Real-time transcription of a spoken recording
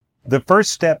The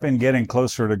first step in getting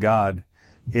closer to God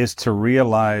is to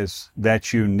realize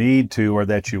that you need to or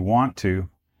that you want to.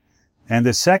 And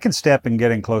the second step in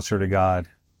getting closer to God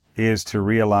is to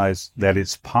realize that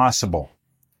it's possible.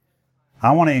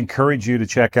 I want to encourage you to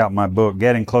check out my book,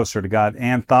 Getting Closer to God,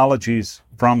 Anthologies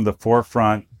from the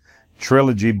Forefront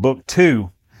Trilogy, Book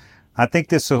 2. I think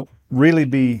this will really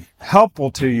be helpful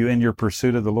to you in your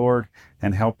pursuit of the Lord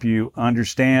and help you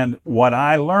understand what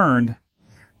I learned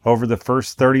over the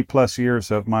first 30 plus years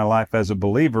of my life as a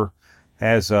believer,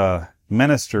 as a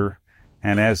minister,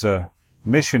 and as a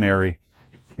missionary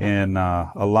in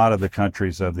a lot of the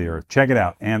countries of the earth. Check it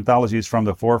out. Anthologies from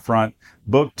the Forefront,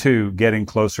 Book 2, Getting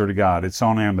Closer to God. It's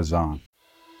on Amazon.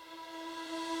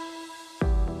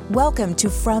 Welcome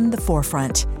to From the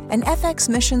Forefront, an FX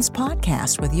Missions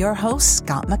podcast with your host,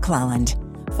 Scott McClelland.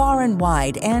 Far and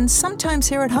wide, and sometimes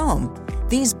here at home,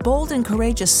 these bold and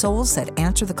courageous souls that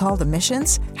answer the call to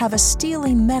missions have a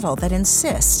steely mettle that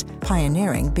insists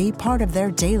pioneering be part of their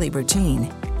daily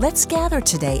routine. Let's gather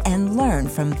today and learn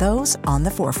from those on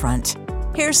the forefront.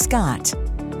 Here's Scott.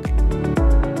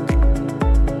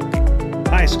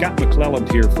 Hi, Scott McClelland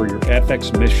here for your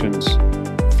FX Missions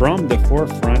From the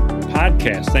Forefront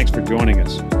podcast. Thanks for joining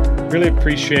us. Really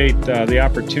appreciate the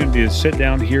opportunity to sit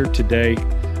down here today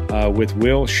with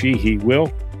Will Sheehy.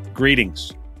 Will,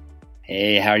 greetings.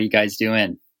 Hey, how are you guys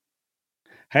doing?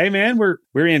 Hey, man,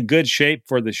 we're in good shape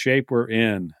for the shape we're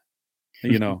in.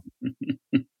 You know,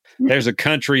 there's a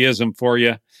countryism for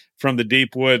you from the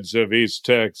deep woods of East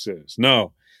Texas.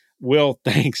 No, Will,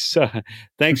 thanks.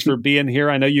 Thanks for being here.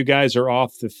 I know you guys are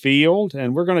off the field,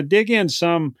 and we're going to dig in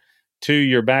some to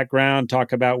your background,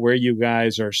 talk about where you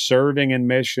guys are serving in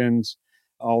missions,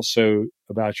 also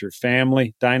about your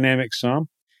family dynamic some.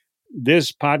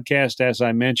 This podcast, as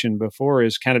I mentioned before,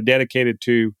 is kind of dedicated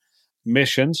to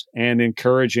missions and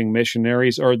encouraging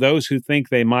missionaries or those who think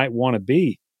they might want to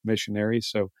be missionaries.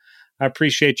 So I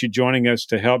appreciate you joining us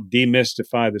to help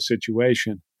demystify the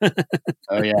situation.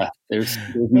 Oh, yeah. There's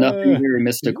nothing very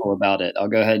mystical about it. I'll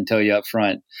go ahead and tell you up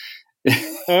front.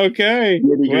 Okay.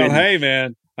 Well, hey,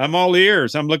 man, I'm all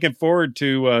ears. I'm looking forward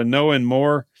to knowing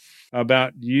more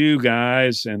about you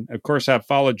guys. And, of course, I've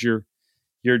followed your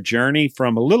journey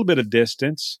from a little bit of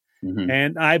distance. Mm-hmm.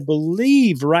 And I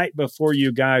believe right before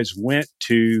you guys went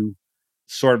to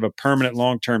sort of a permanent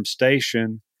long-term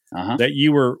station,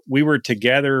 that we were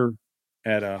together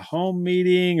at a home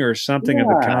meeting or something of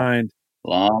the kind.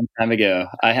 Long time ago.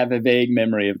 I have a vague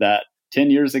memory of that.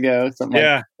 10 years ago, something like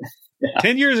that. Yeah.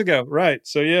 10 years ago. Right.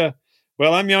 So, yeah.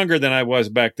 Well, I'm younger than I was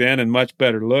back then and much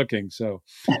better looking. So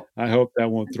I hope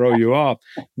that won't throw you off.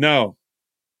 No,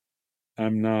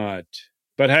 I'm not.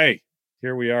 But hey,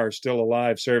 here we are, still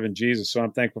alive, serving Jesus. So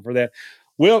I'm thankful for that.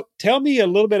 Will, tell me a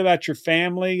little bit about your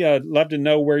family. I'd love to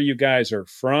know where you guys are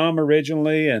from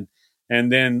originally, and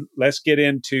then let's get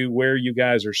into where you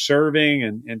guys are serving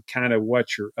and kind of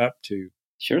what you're up to.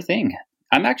 Sure thing.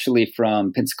 I'm actually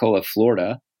from Pensacola,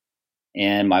 Florida,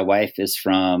 and my wife is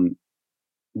from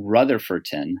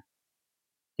Rutherfordton,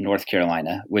 North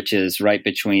Carolina, which is right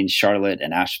between Charlotte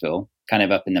and Asheville, kind of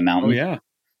up in the mountains. Oh, yeah.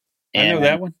 I know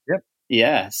that one. Yep.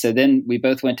 Yeah. So then we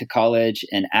both went to college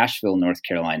in Asheville, North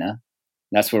Carolina.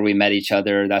 That's where we met each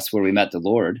other. That's where we met the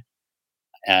Lord.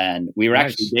 And we were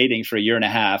actually dating for a year and a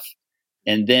half.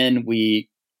 And then we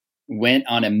went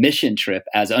on a mission trip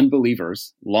as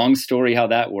unbelievers. Long story how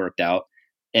that worked out.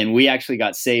 And we actually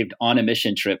got saved on a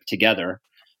mission trip together.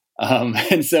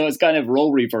 And so it's kind of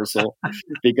role reversal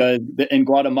because in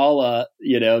Guatemala,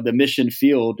 the mission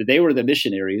field, they were the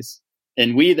missionaries.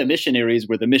 And we, the missionaries,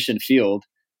 were the mission field.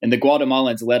 And the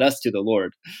Guatemalans led us to the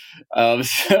Lord.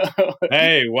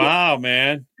 Hey, wow,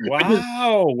 man.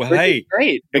 Wow. Hey,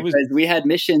 great. Because we had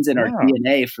missions in our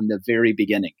DNA from the very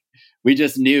beginning. We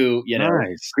just knew,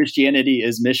 Christianity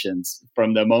is missions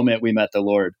from the moment we met the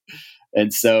Lord.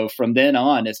 And so from then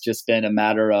on, it's just been a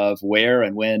matter of where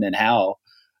and when and how.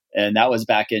 And that was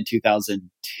back in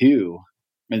 2002.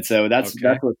 And so that's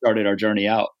what started our journey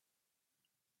out.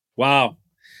 Wow.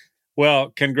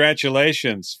 Well,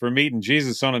 congratulations for meeting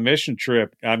Jesus on a mission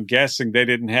trip. I'm guessing they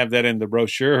didn't have that in the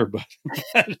brochure, but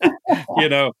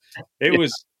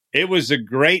it was a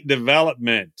great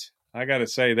development. I got to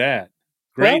say that.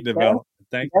 Great development.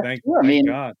 Thank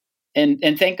God.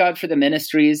 And thank God for the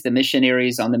ministries, the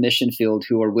missionaries on the mission field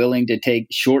who are willing to take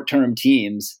short-term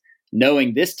teams,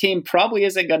 knowing this team probably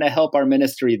isn't going to help our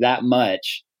ministry that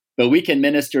much, but we can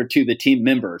minister to the team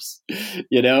members,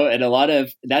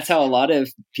 and that's how a lot of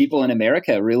people in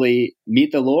America really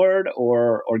meet the Lord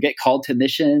or get called to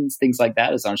missions, things like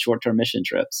that, is on short-term mission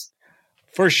trips.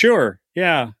 For sure.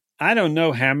 Yeah. I don't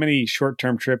know how many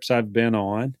short-term trips I've been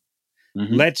on,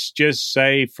 let's just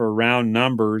say for round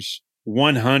numbers,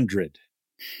 100.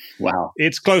 Wow.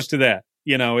 It's close to that.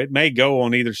 It may go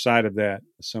on either side of that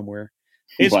somewhere.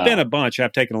 It's been a bunch.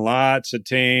 I've taken lots of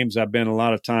teams. I've been a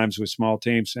lot of times with small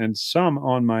teams and some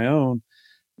on my own,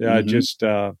 just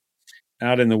out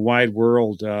in the wide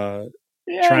world,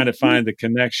 trying to find the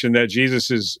connection that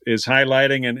Jesus is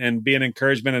highlighting and be an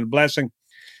encouragement and a blessing.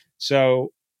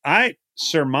 So I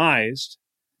surmised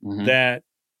that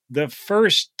the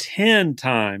first 10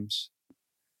 times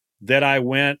that I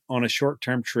went on a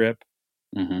short-term trip,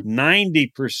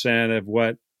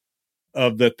 90%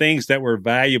 of the things that were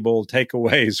valuable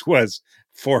takeaways was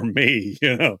for me.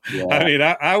 I mean,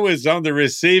 I was on the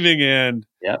receiving end,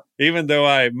 even though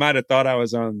I might have thought I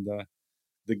was on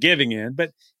the giving end.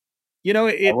 But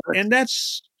and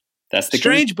that's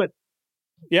strange. But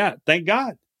yeah, thank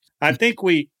God. I think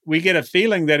we get a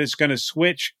feeling that it's going to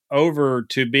switch over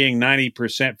to being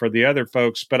 90% for the other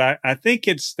folks. But I think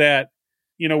it's that,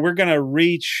 we're going to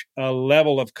reach a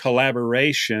level of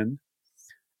collaboration.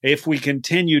 If we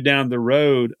continue down the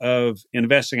road of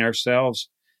investing ourselves,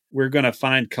 we're going to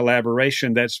find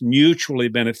collaboration that's mutually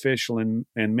beneficial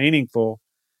and meaningful.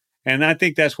 And I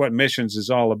think that's what missions is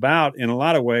all about in a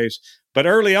lot of ways. But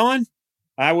early on,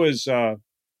 I was a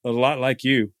lot like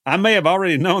you. I may have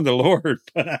already known the Lord,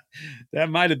 but that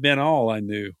might have been all I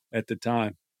knew at the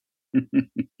time.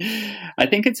 I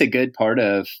think it's a good part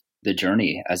of the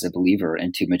journey as a believer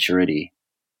into maturity,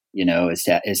 is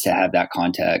to have that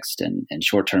context, and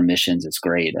short-term missions is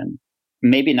great. And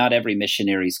maybe not every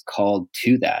missionary is called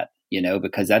to that,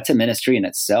 because that's a ministry in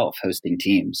itself, hosting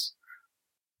teams.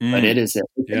 But it is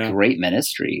a great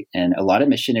ministry. And a lot of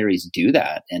missionaries do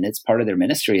that, and it's part of their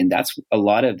ministry. And that's a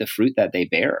lot of the fruit that they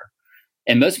bear.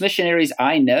 And most missionaries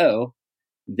I know,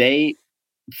 they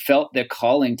felt their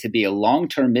calling to be a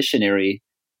long-term missionary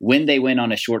when they went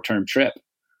on a short-term trip.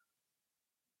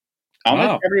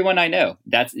 Almost everyone I know,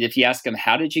 that's, if you ask them,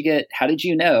 how did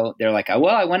you know? They're like,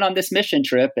 well, I went on this mission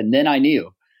trip and then I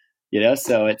knew,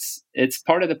 so it's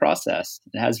part of the process.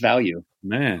 It has value.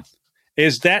 Man,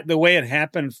 is that the way it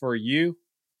happened for you?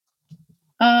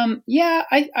 Yeah,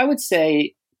 I would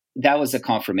say that was a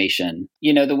confirmation.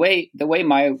 The way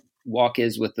my walk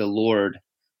is with the Lord,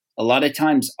 a lot of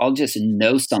times I'll just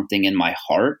know something in my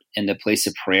heart in the place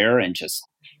of prayer, and just,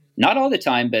 not all the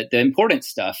time, but the important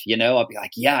stuff, I'll be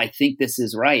like, yeah, I think this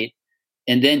is right.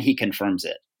 And then he confirms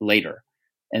it later.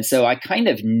 And so I kind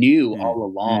of knew all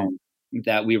along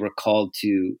that we were called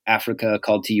to Africa,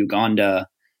 called to Uganda.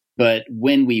 But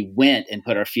when we went and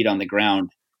put our feet on the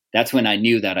ground, that's when I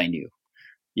knew that I knew.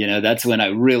 That's when I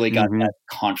really got that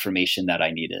confirmation that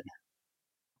I needed.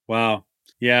 Wow.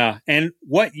 Yeah. And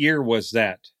what year was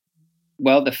that?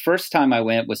 Well, the first time I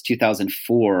went was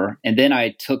 2004, and then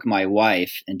I took my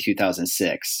wife in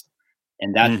 2006.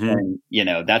 And that's when,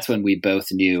 that's when we both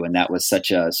knew, and that was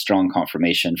such a strong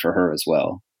confirmation for her as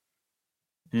well.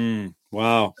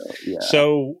 Wow.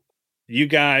 So you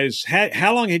guys,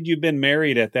 how long had you been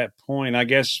married at that point? I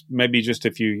guess maybe just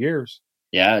a few years.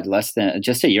 Yeah,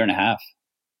 just a year and a half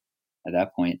at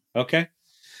that point. Okay.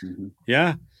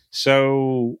 Yeah.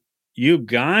 So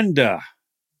Uganda.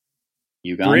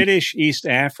 British East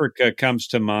Africa comes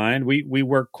to mind. We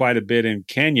work quite a bit in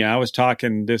Kenya. I was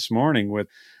talking this morning with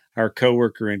our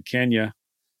coworker in Kenya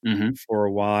for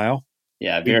a while.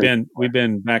 Yeah, we've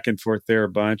been back and forth there a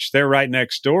bunch. They're right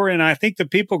next door, and I think the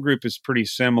people group is pretty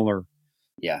similar.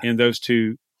 Yeah, in those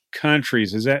two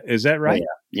countries. Is that right?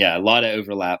 Oh, yeah, a lot of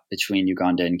overlap between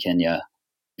Uganda and Kenya.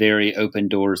 Very open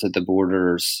doors at the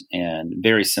borders and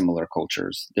very similar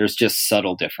cultures. There's just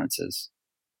subtle differences.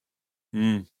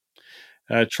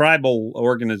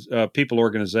 Tribal people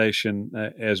organization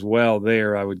as well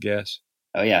there, I would guess.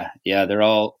 Oh, yeah. Yeah, they're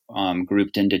all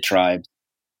grouped into tribes.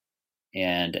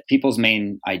 And people's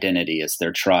main identity is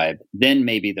their tribe, then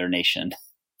maybe their nation.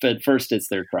 But first, it's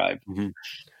their tribe.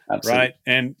 Right.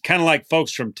 And kind of like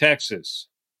folks from Texas.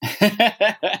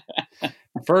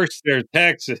 First they're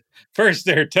Texas,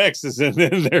 and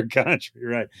then their country.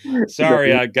 Right.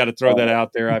 Sorry, I got to throw that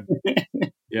out there.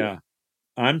 Yeah.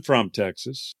 I'm from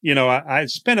Texas. I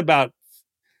spent about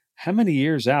how many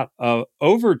years out?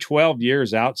 Over 12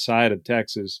 years outside of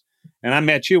Texas. And I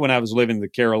met you when I was living in the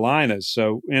Carolinas.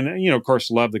 So, and, of course,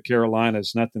 love the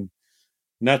Carolinas. Nothing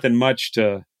much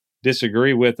to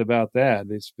disagree with about that.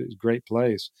 It's a great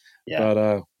place. Yeah.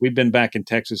 But we've been back in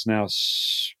Texas now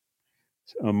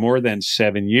more than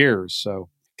 7 years. So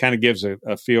kind of gives a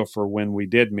feel for when we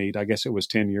did meet. I guess it was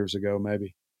 10 years ago,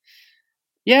 maybe.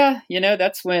 Yeah.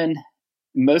 That's when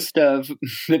most of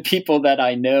the people that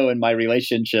I know in my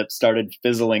relationship started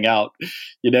fizzling out.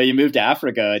 You move to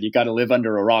Africa and you got to live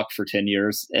under a rock for 10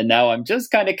 years. And now I'm just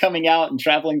kind of coming out and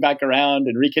traveling back around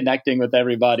and reconnecting with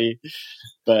everybody.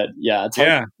 But yeah, it's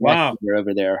hard wow.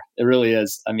 over there. It really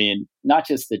is. I mean, not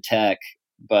just the tech,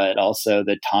 but also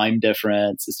the time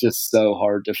difference. It's just so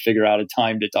hard to figure out a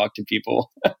time to talk to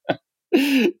people.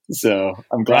 So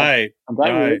I'm glad we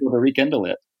were able to rekindle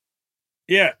it.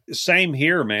 Yeah, same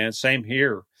here, man. Same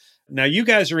here. Now, you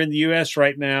guys are in the U.S.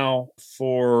 right now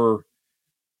for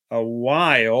a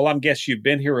while. I guess you've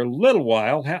been here a little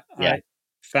while. Yeah. I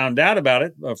found out about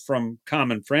it from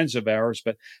common friends of ours.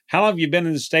 But how long have you been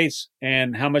in the States,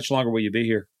 and how much longer will you be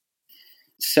here?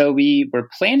 So we were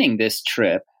planning this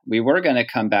trip. We were going to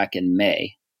come back in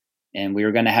May, and we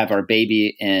were going to have our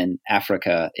baby in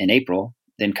Africa in April,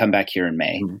 then come back here in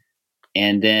May. Mm-hmm.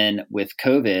 And then with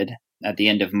COVID, at the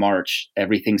end of March,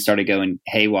 everything started going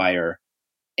haywire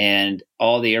and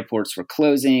all the airports were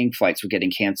closing, flights were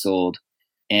getting canceled.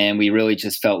 And we really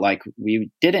just felt like we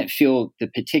didn't feel the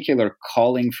particular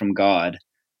calling from God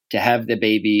to have the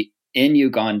baby in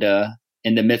Uganda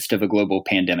in the midst of a global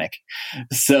pandemic.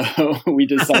 So we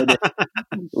decided,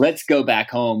 let's go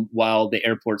back home while the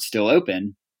airport's still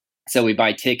open. So we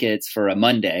buy tickets for a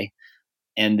Monday.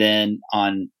 And then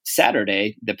on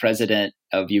Saturday, the president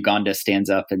of Uganda stands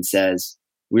up and says,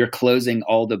 we're closing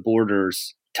all the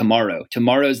borders tomorrow.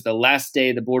 Tomorrow's the last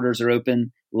day the borders are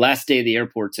open, last day the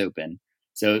airport's open.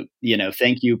 So,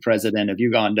 thank you, President of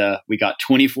Uganda. We got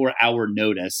 24-hour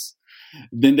notice.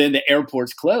 Then the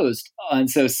airport's closed. And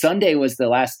so Sunday was the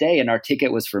last day and our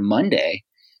ticket was for Monday.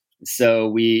 So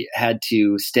we had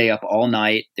to stay up all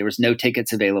night. There was no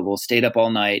tickets available, stayed up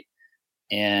all night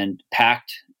and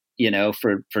packed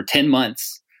for 10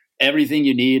 months, everything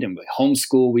you need. And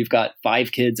homeschool, we've got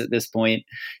 5 kids at this point,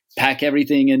 pack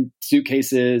everything in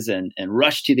suitcases and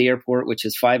rush to the airport, which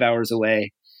is 5 hours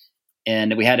away.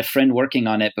 And we had a friend working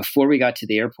on it. Before we got to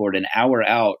the airport, an hour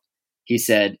out, he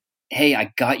said, hey,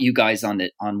 I got you guys on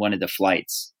one of the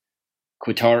flights.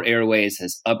 Qatar Airways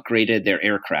has upgraded their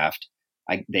aircraft.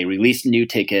 They released new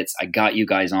tickets. I got you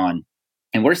guys on.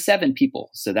 And we're 7 people.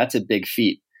 So that's a big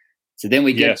feat. So then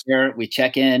we get there, we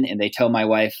check in, and they tell my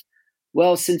wife,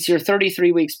 well, since you're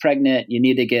 33 weeks pregnant, you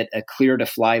need to get a clear to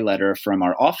fly letter from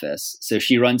our office. So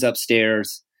she runs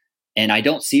upstairs and I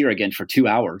don't see her again for 2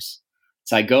 hours.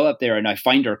 So I go up there and I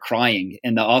find her crying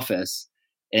in the office.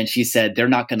 And she said, they're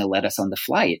not going to let us on the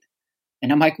flight.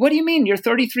 And I'm like, what do you mean? You're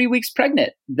 33 weeks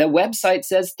pregnant. The website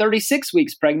says 36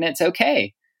 weeks pregnant. It's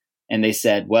okay. And they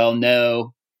said, well,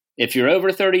 no, if you're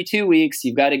over 32 weeks,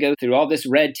 you've got to go through all this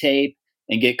red tape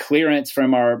and get clearance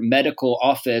from our medical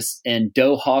office in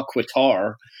Doha,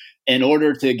 Qatar, in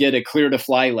order to get a clear to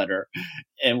fly letter.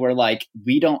 And we're like,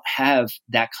 we don't have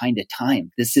that kind of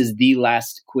time. This is the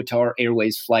last Qatar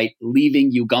Airways flight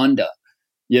leaving Uganda.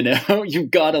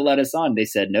 You've got to let us on. They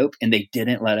said, nope. And they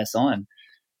didn't let us on.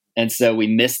 And so we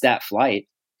missed that flight.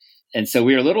 And so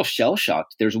we were a little shell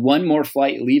shocked. There's one more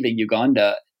flight leaving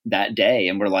Uganda that day.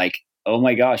 And we're like, oh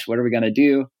my gosh, what are we going to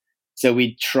do? So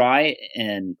we try,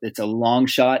 and it's a long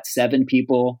shot, 7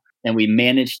 people, and we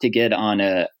managed to get on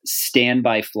a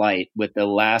standby flight with the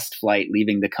last flight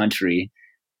leaving the country.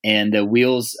 And the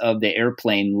wheels of the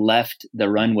airplane left the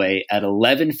runway at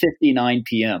 11:59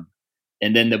 p.m.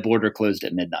 And then the border closed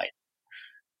at midnight.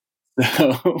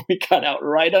 So we got out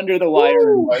right under the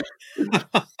wire.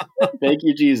 Thank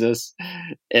you, Jesus.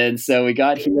 And so we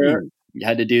got here. We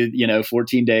had to do,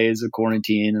 14 days of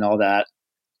quarantine and all that.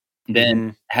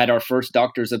 Then had our first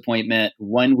doctor's appointment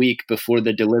 1 week before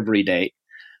the delivery date.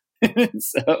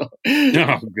 So a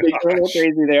little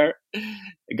crazy there.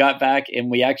 Got back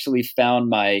and we actually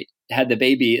had the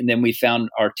baby, and then we found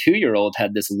our 2-year-old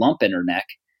had this lump in her neck.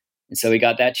 And so we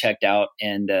got that checked out,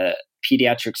 and the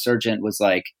pediatric surgeon was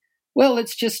like, well,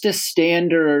 it's just a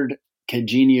standard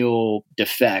congenital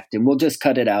defect and we'll just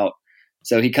cut it out.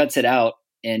 So he cuts it out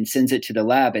and sends it to the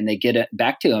lab, and they get it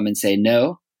back to him and say,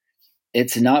 no,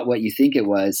 it's not what you think it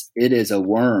was. It is a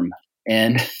worm.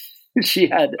 And she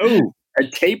had a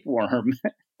tapeworm.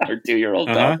 Our 2-year-old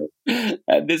daughter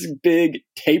had this big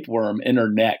tapeworm in her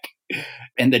neck.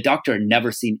 And the doctor had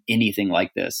never seen anything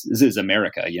like this. This is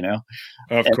America,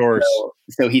 Of course.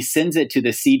 So he sends it to the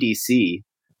CDC.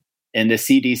 And the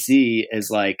CDC is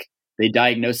like, they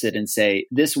diagnose it and say,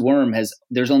 this worm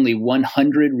there's only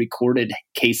 100 recorded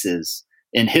cases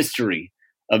in history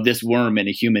of this worm in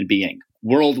a human being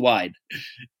worldwide.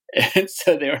 And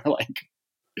so they were like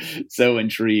so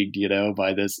intrigued,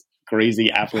 by this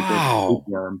crazy African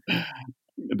worm.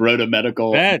 Wrote a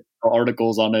medical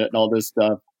articles on it and all this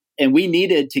stuff. And we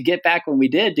needed to get back when we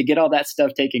did to get all that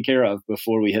stuff taken care of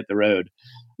before we hit the road.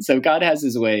 So God has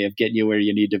his way of getting you where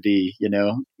you need to be,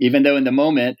 even though in the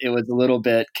moment it was a little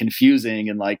bit confusing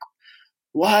and like,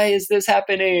 why is this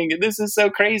happening? And this is so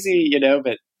crazy,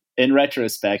 but in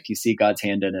retrospect, you see God's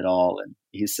hand in it all, and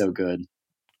he's so good.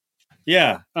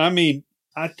 Yeah. I mean,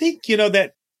 I think,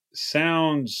 that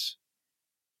sounds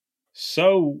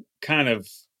so kind of,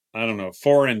 I don't know,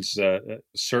 foreign's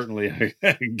certainly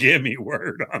a gimme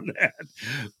word on that.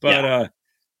 But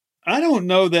I don't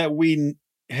know that we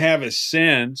have a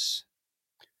sense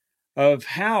of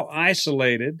how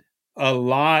isolated a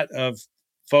lot of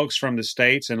folks from the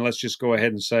States, and let's just go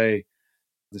ahead and say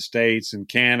the States and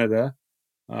Canada,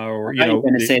 or,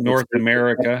 North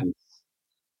America.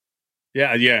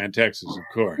 Yeah, and Texas, of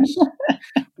course.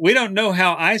 We don't know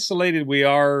how isolated we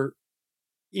are.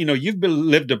 You've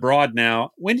lived abroad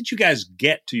now. When did you guys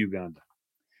get to Uganda?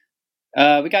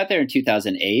 We got there in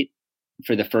 2008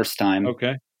 for the first time.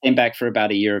 Okay. Came back for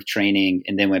about a year of training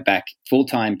and then went back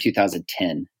full-time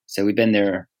 2010. So we've been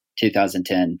there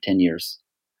 2010, 10 years.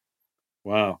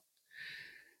 Wow.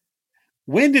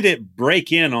 When did it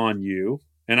break in on you?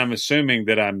 And I'm assuming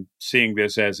that I'm seeing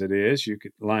this as it is. You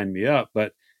could line me up.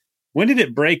 But when did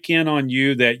it break in on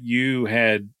you that you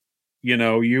had,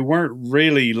 you weren't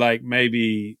really like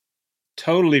maybe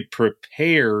totally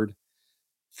prepared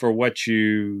for what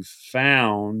you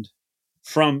found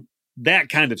from that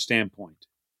kind of standpoint?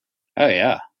 Oh,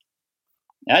 yeah.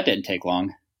 That didn't take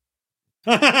long.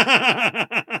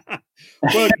 Well,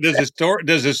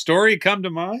 does a story come to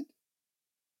mind?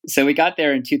 So we got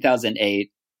there in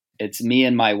 2008. It's me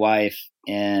and my wife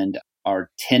and our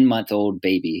 10-month-old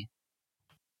baby.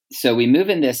 So we move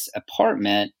in this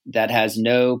apartment that has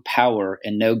no power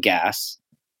and no gas.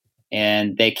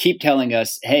 And they keep telling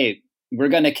us, hey, we're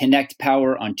going to connect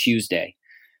power on Tuesday.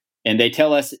 And they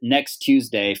tell us next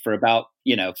Tuesday for about,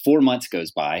 4 months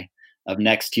goes by of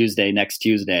next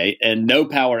Tuesday, and no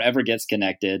power ever gets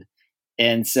connected.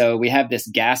 And so we have this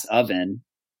gas oven,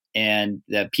 and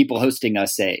the people hosting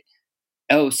us say,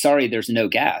 oh, sorry, there's no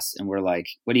gas. And we're like,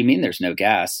 what do you mean there's no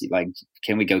gas? Like,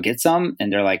 can we go get some?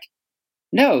 And they're like,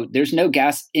 no, there's no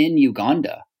gas in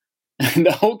Uganda.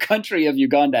 The whole country of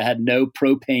Uganda had no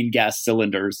propane gas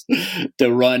cylinders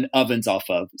to run ovens off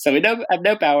of. So we have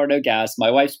no power, no gas. My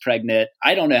wife's pregnant.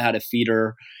 I don't know how to feed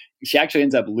her. She actually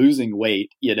ends up losing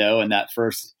weight, in that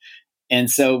first.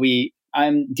 And so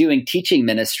I'm doing teaching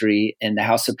ministry in the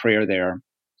House of Prayer there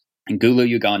in Gulu,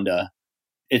 Uganda.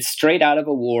 It's straight out of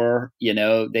a war.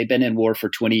 They've been in war for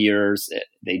 20 years.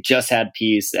 They just had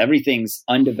peace. Everything's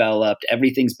undeveloped.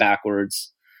 Everything's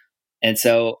backwards. And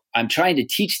so I'm trying to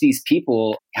teach these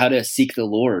people how to seek the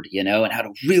Lord, and how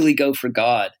to really go for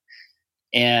God.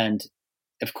 And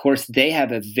of course, they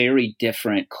have a very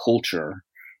different culture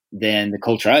than the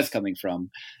culture I was coming from.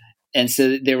 And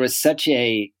so there was such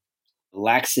a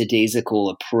lackadaisical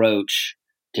approach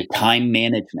to time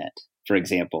management, for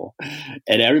example.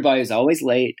 And everybody was always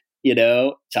late,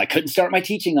 so I couldn't start my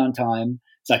teaching on time.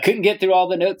 So I couldn't get through all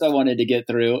the notes I wanted to get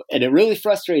through. And it really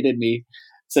frustrated me.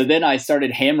 So then I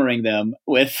started hammering them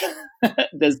with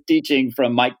this teaching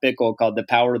from Mike Bickle called The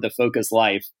Power of the Focused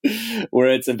Life, where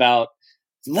it's about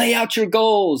lay out your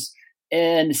goals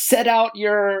and set out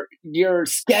your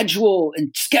schedule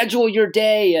and schedule your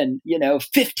day and,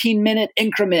 15-minute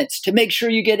increments to make sure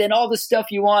you get in all the stuff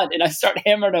you want. And I start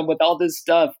hammering them with all this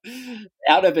stuff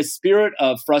out of a spirit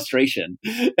of frustration.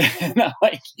 And I'm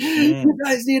like, you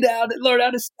guys need to learn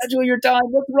how to schedule your time.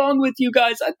 What's wrong with you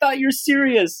guys? I thought you're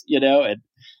serious, and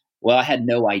well, I had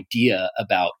no idea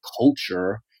about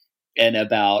culture and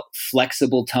about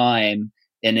flexible time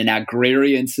in an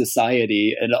agrarian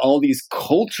society and all these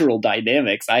cultural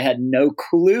dynamics. I had no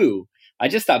clue. I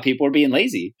just thought people were being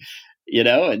lazy,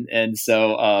 and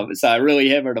so I really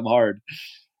hammered them hard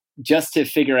just to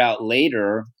figure out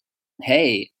later,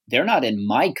 hey, they're not in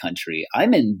my country.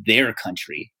 I'm in their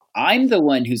country. I'm the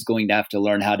one who's going to have to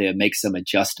learn how to make some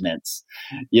adjustments.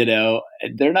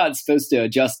 They're not supposed to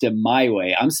adjust to my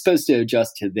way. I'm supposed to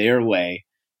adjust to their way,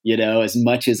 as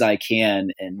much as I can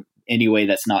in any way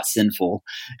that's not sinful,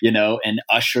 and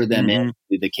usher them into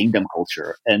the kingdom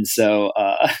culture. And so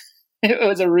it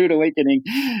was a rude awakening.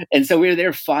 And so we were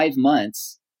there 5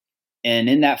 months. And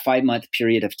in that 5-month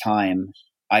period of time,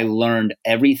 I learned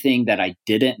everything that I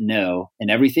didn't know and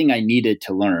everything I needed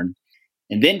to learn.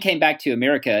 And then came back to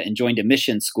America and joined a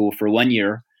mission school for 1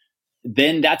 year.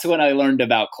 Then that's when I learned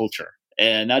about culture.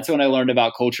 And that's when I learned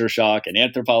about culture shock and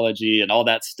anthropology and all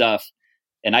that stuff.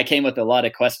 And I came with a lot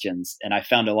of questions and I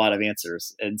found a lot of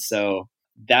answers. And so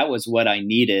that was what I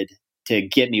needed to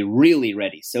get me really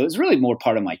ready. So it was really more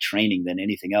part of my training than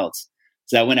anything else.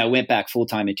 so that when I went back full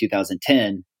time in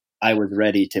 2010, I was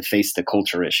ready to face the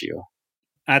culture issue.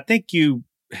 I think you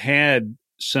had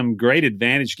some great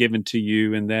advantage given to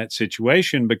you in that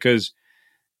situation because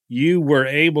you were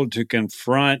able to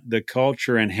confront the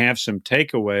culture and have some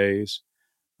takeaways,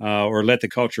 or let the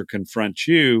culture confront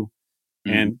you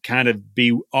and kind of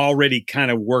be already kind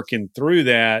of working through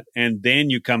that. And then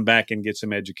you come back and get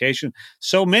some education.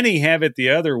 So many have it the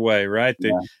other way, right?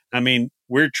 I mean,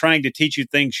 we're trying to teach you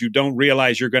things you don't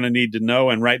realize you're going to need to know.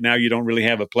 And right now you don't really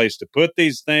have a place to put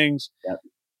these things. Yep.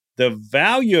 The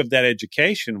value of that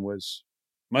education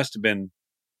must have been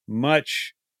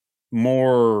much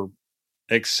more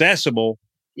accessible.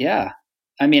 Yeah.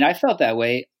 I mean, I felt that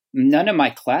way. None of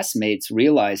my classmates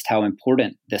realized how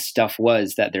important this stuff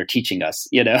was that they're teaching us,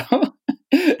 you know?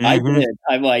 I did.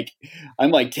 I'm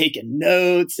like taking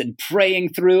notes and praying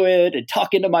through it and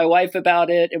talking to my wife about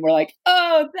it. And we're like,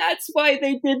 oh, that's why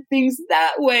they did things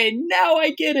that way. Now I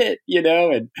get it, you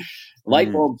know? And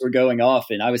light bulbs were going off,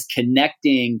 and I was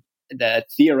connecting the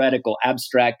theoretical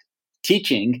abstract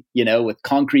teaching, you know, with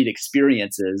concrete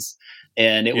experiences.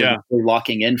 And it was really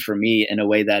locking in for me in a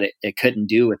way that it couldn't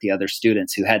do with the other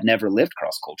students who had never lived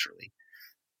cross-culturally.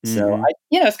 So,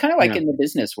 it's kind of like in the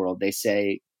business world, they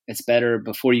say it's better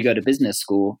before you go to business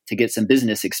school to get some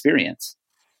business experience.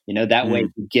 You know, that way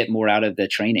you get more out of the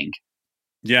training.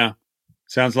 Yeah.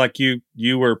 Sounds like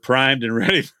you were primed and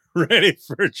ready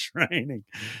for training.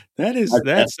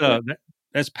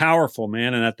 That's powerful,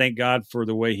 man. And I thank God for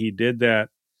the way he did that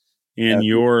in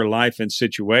your life and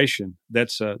situation.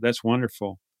 That's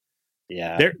wonderful.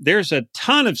 Yeah. There's a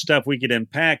ton of stuff we could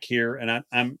unpack here. And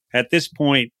I'm at this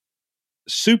point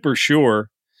super sure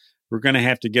we're going to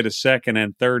have to get a second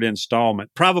and third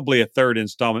installment, probably a third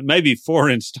installment, maybe 4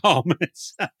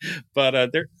 installments.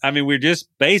 But we're just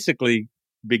basically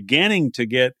beginning to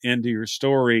get into your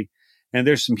story. And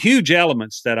there's some huge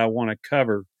elements that I want to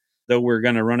cover, though we're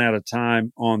going to run out of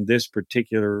time on this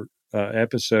particular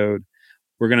episode.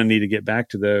 We're going to need to get back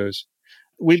to those.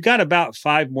 We've got about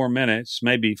 5 more minutes,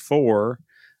 maybe 4,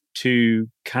 to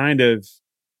kind of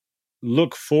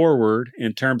look forward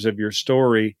in terms of your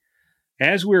story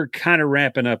as we're kind of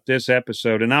wrapping up this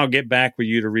episode. And I'll get back with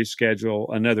you to reschedule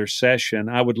another session.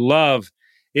 I would love,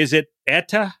 is it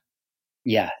Etta?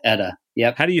 Yeah, Etta.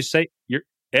 Yep. How do you say your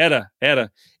Etta?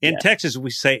 In Texas, we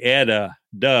say Etta.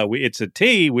 Duh. It's a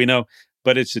T, we know,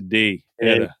 but it's a D.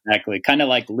 Etta. Exactly. Kind of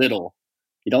like little.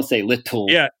 You don't say little.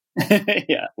 Yeah.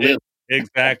 Yeah. Little.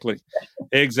 Exactly.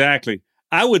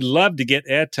 I would love to get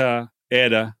Etta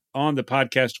on the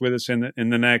podcast with us in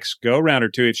the next go round or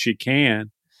two if she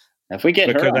can. If we get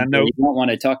her on, I know you won't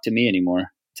want to talk to me anymore.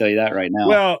 I'll tell you that right now.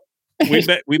 Well,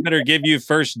 we better give you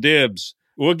first dibs.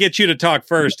 We'll get you to talk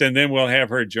first, and then we'll have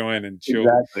her join, and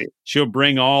she'll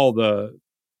bring all the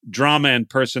drama and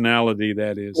personality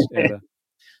that is Etta.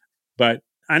 But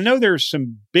I know there's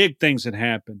some big things that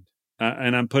happened.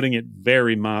 And I'm putting it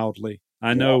very mildly.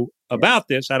 I know about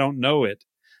this. I don't know it,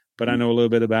 but I know a little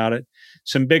bit about it.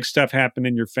 Some big stuff happened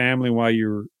in your family while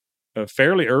you were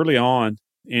fairly early on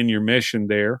in your mission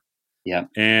there. Yeah.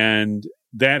 And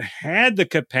that had the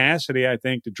capacity, I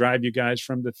think, to drive you guys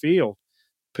from the field,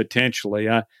 potentially.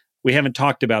 We haven't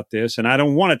talked about this, and I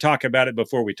don't want to talk about it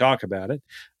before we talk about it,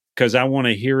 because I want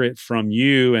to hear it from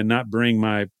you and not bring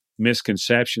my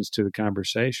misconceptions to the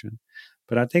conversation.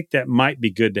 But I think that might be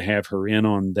good to have her in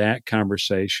on that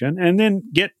conversation and then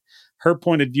get her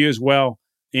point of view as well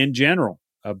in general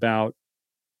about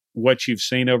what you've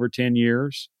seen over 10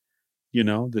 years, you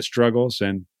know, the struggles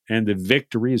and the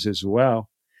victories as well.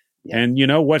 Yeah. And, you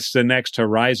know, what's the next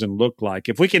horizon look like?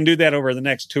 If we can do that over the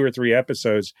next 2 or 3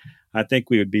 episodes, I think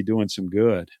we would be doing some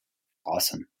good.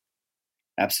 Awesome.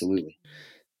 Absolutely.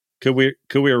 Could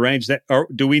we arrange that? Or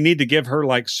do we need to give her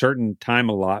like certain time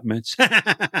allotments?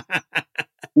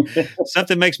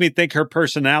 Something makes me think her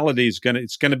personality is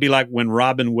it's gonna be like when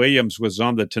Robin Williams was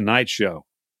on the Tonight Show.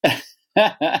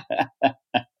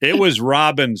 It was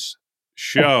Robin's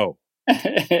show.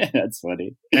 That's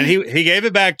funny. And he gave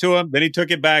it back to him. Then he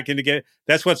took it back and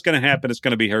that's what's going to happen. It's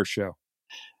going to be her show.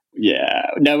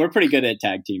 Yeah. No, we're pretty good at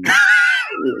tag teaming.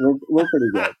 we're pretty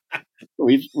good.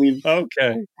 We've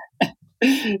okay.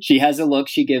 She has a look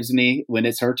she gives me when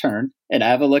it's her turn, and I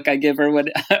have a look I give her when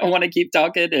I want to keep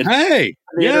talking. And hey,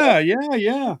 yeah.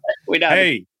 We know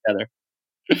together.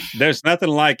 There's nothing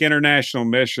like international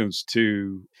missions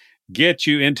to get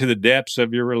you into the depths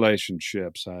of your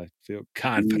relationships. I feel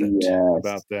confident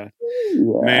about that.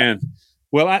 Yeah. Man.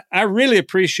 Well, I really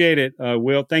appreciate it,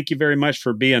 Will. Thank you very much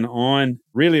for being on.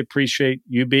 Really appreciate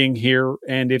you being here.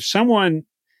 And if someone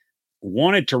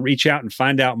wanted to reach out and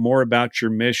find out more about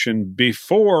your mission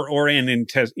before or in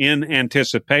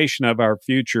anticipation of our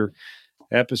future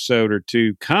episode or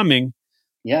two coming,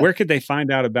 where could they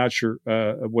find out about your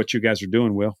what you guys are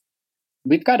doing, Will?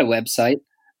 We've got a website.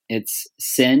 It's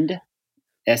send,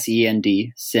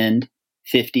 S-E-N-D,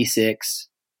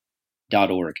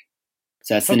 send56.org.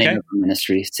 So that's the name of the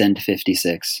ministry,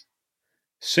 Send56.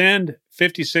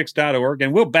 Send56.org.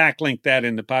 And we'll backlink that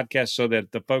in the podcast so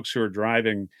that the folks who are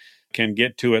driving can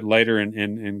get to it later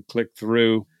and click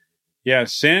through. Yeah,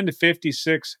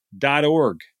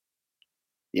 send56.org.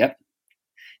 Yep.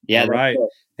 Yeah. All right.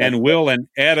 And Will and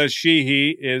Etta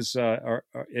Sheehy is,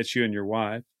 it's you and your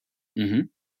wife. Mm-hmm.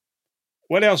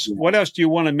 What else do you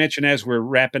want to mention as we're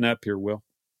wrapping up here, Will?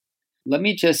 Let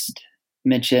me just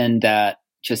mention that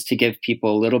just to give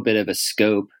people a little bit of a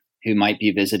scope who might be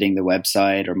visiting the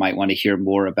website or might want to hear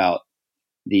more about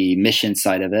the mission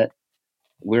side of it.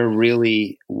 We're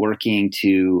really working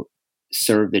to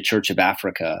serve the Church of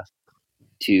Africa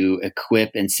to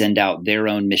equip and send out their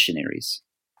own missionaries.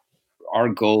 Our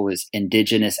goal is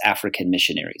indigenous African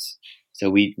missionaries.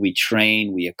 So we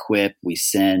train, we equip, we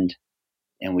send,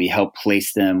 and we help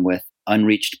place them with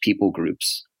unreached people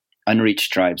groups,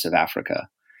 unreached tribes of Africa.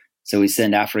 So we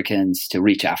send Africans to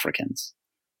reach Africans.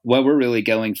 What we're really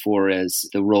going for is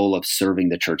the role of serving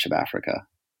the Church of Africa.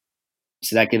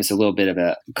 So that gives a little bit of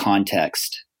a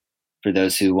context for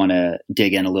those who want to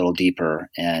dig in a little deeper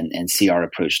and see our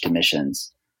approach to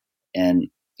missions. And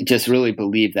just really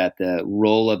believe that the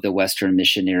role of the Western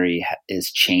missionary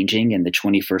is changing in the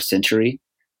 21st century.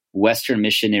 Western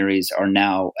missionaries are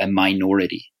now a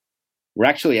minority. We're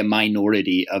actually a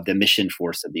minority of the mission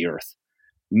force of the earth.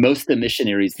 Most of the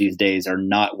missionaries these days are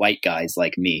not white guys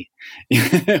like me.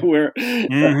 We're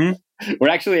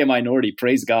actually a minority.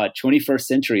 Praise God. 21st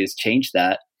century has changed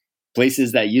that.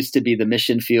 Places that used to be the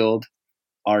mission field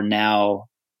are now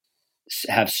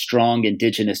have strong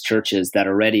indigenous churches that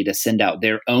are ready to send out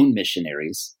their own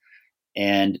missionaries.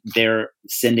 And they're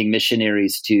sending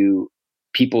missionaries to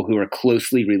people who are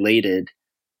closely related,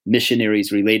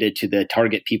 missionaries related to the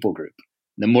target people group.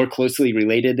 The more closely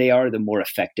related they are, the more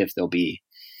effective they'll be.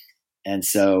 And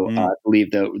so I believe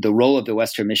the role of the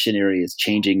Western missionary is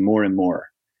changing more and more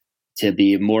to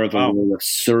be more of a role of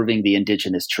serving the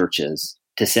indigenous churches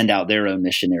to send out their own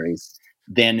missionaries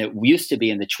than it used to be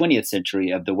in the 20th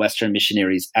century of the Western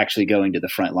missionaries actually going to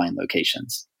the frontline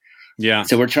locations. Yeah.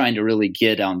 So we're trying to really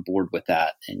get on board with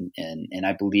that. And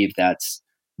I believe that's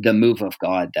the move of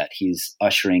God that he's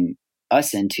ushering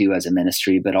us into as a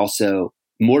ministry, but also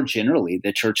more generally,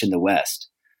 the church in the West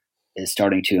is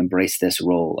starting to embrace this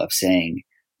role of saying,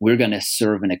 we're going to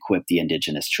serve and equip the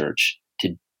indigenous church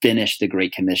to finish the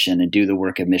Great Commission and do the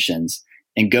work of missions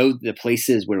and go to the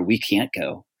places where we can't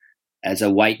go. As a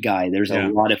white guy, there's a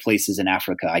lot of places in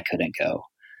Africa I couldn't go,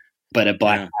 but a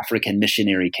Black African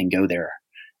missionary can go there,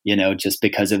 just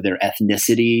because of their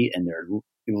ethnicity and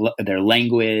their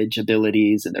language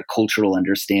abilities and their cultural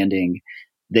understanding.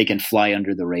 They can fly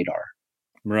under the radar.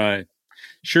 Right.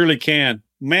 Surely can.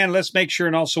 Man, let's make sure,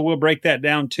 and also we'll break that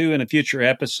down too in a future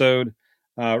episode.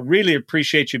 Really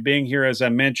appreciate you being here. As I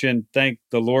mentioned, thank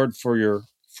the Lord for your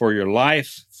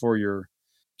life, for your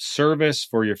service,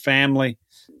 for your family,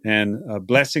 and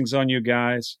blessings on you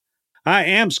guys. I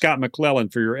am Scott McClellan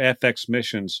for your FX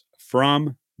Missions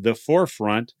From the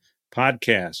Forefront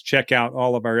podcast. Check out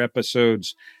all of our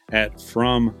episodes at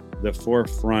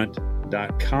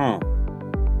FromTheForefront.com.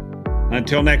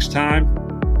 Until next time,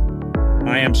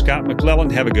 I am Scott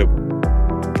McClellan. Have a good one.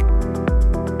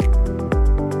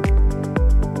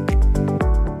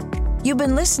 You've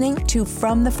been listening to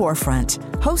From the Forefront,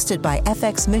 hosted by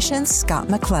FX Missions' Scott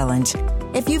McClelland.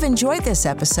 If you've enjoyed this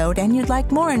episode and you'd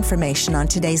like more information on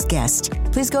today's guest,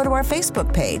 please go to our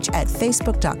Facebook page at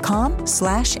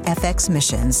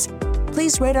facebook.com/FXmissions.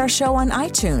 Please rate our show on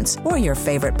iTunes or your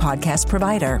favorite podcast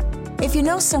provider. If you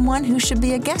know someone who should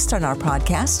be a guest on our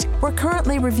podcast, we're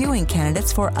currently reviewing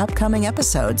candidates for upcoming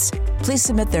episodes. Please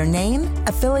submit their name,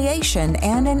 affiliation,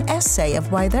 and an essay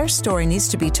of why their story needs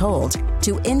to be told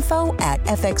to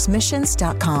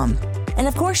info@fxmissions.com. And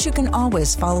of course, you can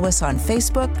always follow us on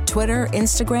Facebook, Twitter,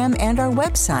 Instagram, and our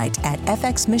website at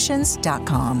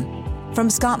fxmissions.com. From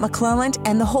Scott McClelland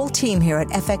and the whole team here at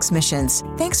FX Missions,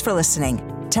 thanks for listening.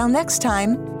 Till next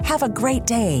time, have a great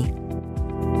day.